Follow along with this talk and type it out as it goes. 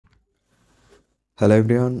Hello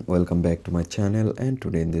everyone, welcome back to my channel, and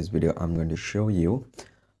today in this video I'm going to show you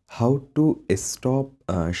how to stop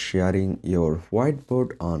sharing your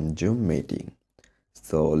whiteboard on Zoom meeting.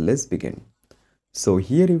 So let's begin. So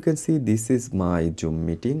here you can see this is my Zoom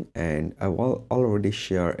meeting and I will already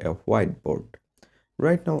share a whiteboard.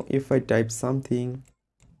 Right now if I type something,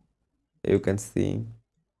 you can see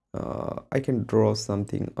I can draw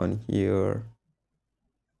something on here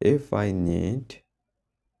if I need.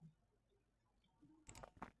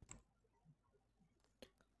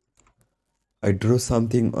 I draw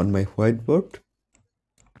something on my whiteboard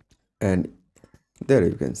and there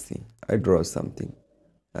you can see I draw something.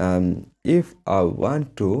 If I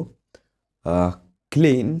want to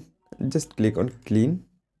clean, just click on clean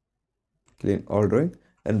all drawing.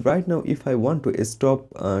 And right now if I want to stop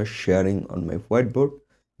sharing on my whiteboard,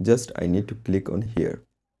 just I need to click on here,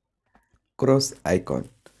 cross icon,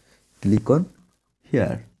 click on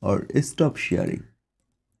here or stop sharing.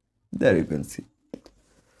 There you can see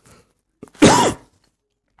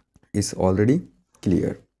it's already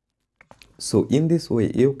clear. So in this way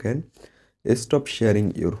you can stop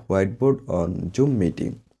sharing your whiteboard on Zoom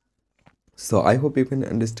meeting. So I hope you can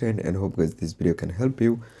understand and hope guys this video can help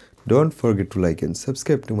you. Don't forget to like and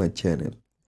subscribe to my channel.